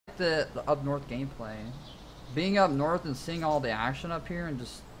the up north gameplay. Being up north and seeing all the action up here and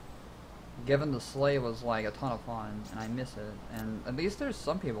just giving the sleigh was like a ton of fun, and I miss it. And at least there's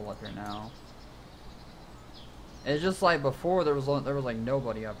some people up here now. It's just like before there was like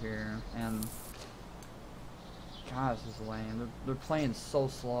nobody up here, and God, this is lame. They're playing so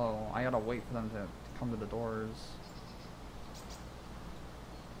slow. I gotta wait for them to come to the doors.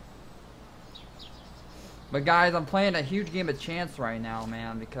 But guys, I'm playing a huge game of chance right now,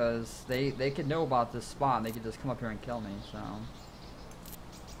 man, because they could know about this spot and they could just come up here and kill me, so.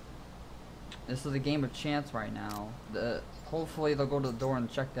 This is a game of chance right now. Hopefully they'll go to the door and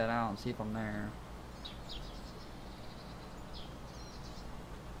check that out and see if I'm there.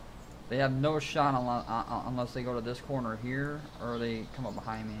 They have no shot unless they go to this corner here or they come up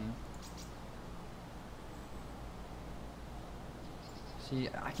behind me. See,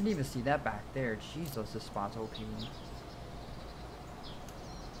 I can even see that back there. Jesus, this spot's OP.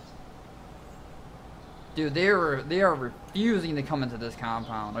 Dude, they are refusing to come into this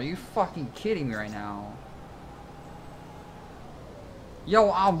compound. Are you fucking kidding me right now?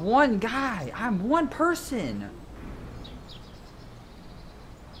 Yo, I'm one guy. I'm one person.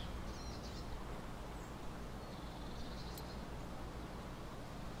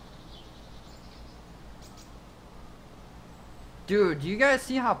 Dude, do you guys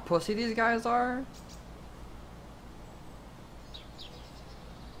see how pussy these guys are?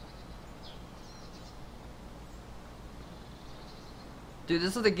 Dude,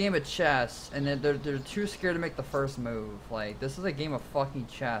 this is a game of chess, and they're too scared to make the first move. Like, this is a game of fucking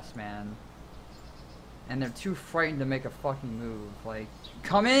chess, man. And they're too frightened to make a fucking move. Like,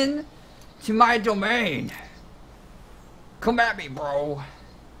 come in to my domain. Come at me, bro.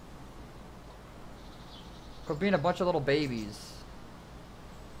 Quit being a bunch of little babies.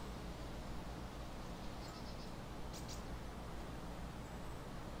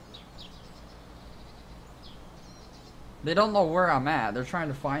 They don't know where I'm at. They're trying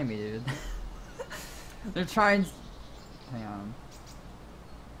to find me, dude. They're trying... Hang on.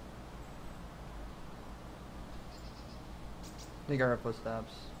 They got our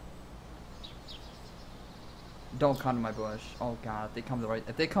footsteps. Don't come to my bush. Oh god, if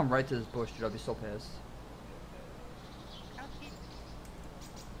they come right to this bush, dude, I'll be so pissed.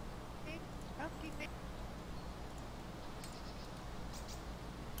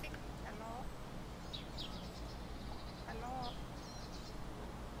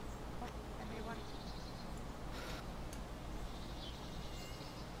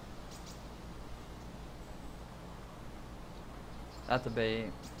 That's a bait.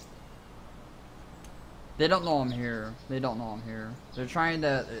 They don't know I'm here. They don't know I'm here. They're trying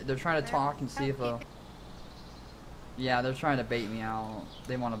to talk and see if a... Yeah, they're trying to bait me out.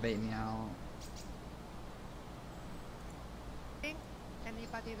 They want to bait me out.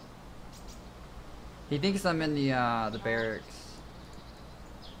 Anybody? He thinks I'm in the barracks.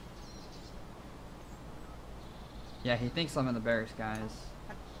 Yeah, he thinks I'm in the barracks, guys.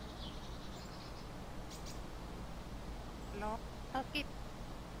 Hello? Okay.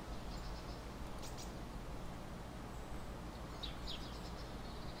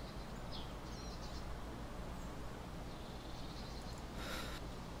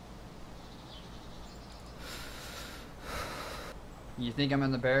 You think I'm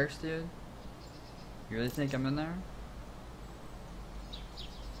in the barracks, dude? You really think I'm in there?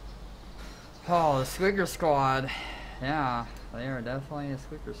 Oh, the Squigger Squad. Yeah, they are definitely a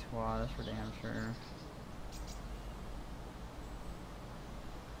Squigger Squad, that's for damn sure.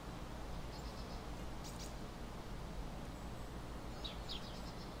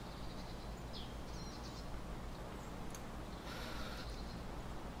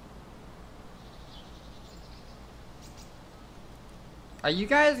 Are you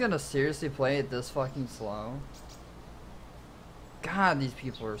guys gonna seriously play it this fucking slow? God, these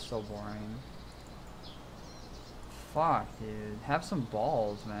people are so boring. Fuck, dude. Have some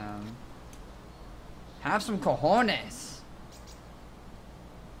balls, man. Have some cojones.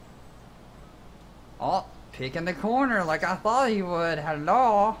 Oh, pick in the corner like I thought he would.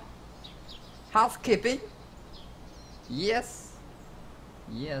 Hello. Housekeeping. Yes.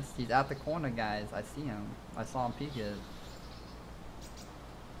 Yes, he's at the corner, guys. I see him. I saw him peek it.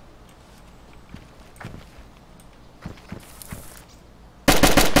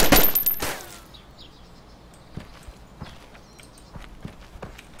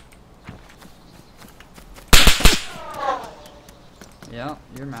 Yeah,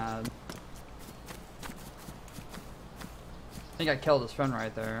 you're mad. I think I killed his friend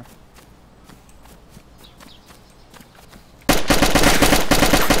right there.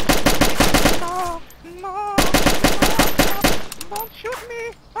 No, no, no, Don't shoot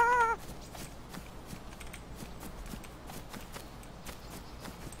me! Ah!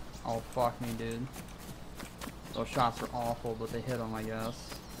 Oh, fuck me, dude. Those shots are awful, but they hit him, I guess.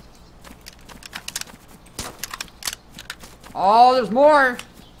 Oh, there's more!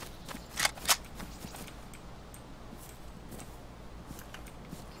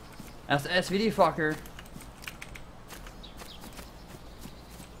 That's the SVD fucker.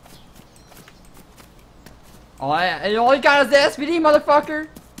 All you got is the SVD, motherfucker!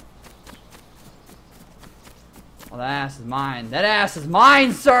 Well, that ass is mine. That ass is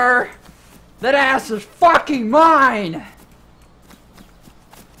mine, sir! That ass is fucking mine!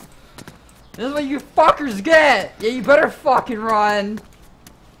 This is what you fuckers get! Yeah, you better fucking run!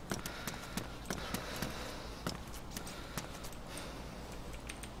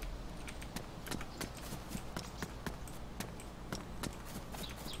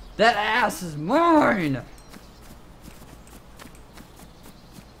 That ass is mine!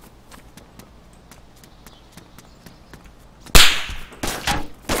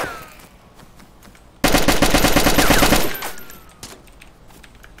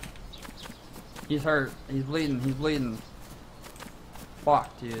 He's hurt. He's bleeding. He's bleeding.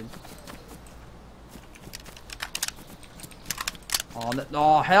 Fuck, dude.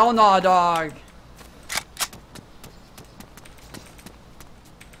 Oh, hell no, dog.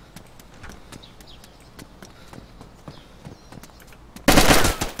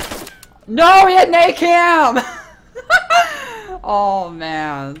 No, he had NACAM! Oh,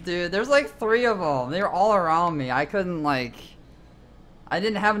 man. Dude, there's like 3 of them. They were all around me. I couldn't, like... I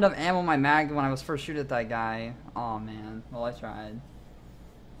didn't have enough ammo in my mag when I was first shooting at that guy. Oh, man. Well, I tried.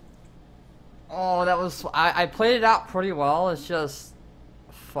 Oh, that was... I played it out pretty well. It's just...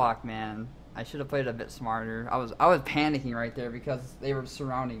 Fuck, man. I should have played it a bit smarter. I was panicking right there because they were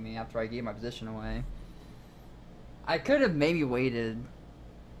surrounding me after I gave my position away. I could have maybe waited.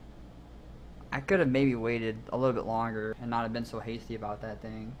 I could have maybe waited a little bit longer and not have been so hasty about that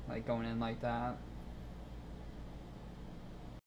thing. Like, going in like that.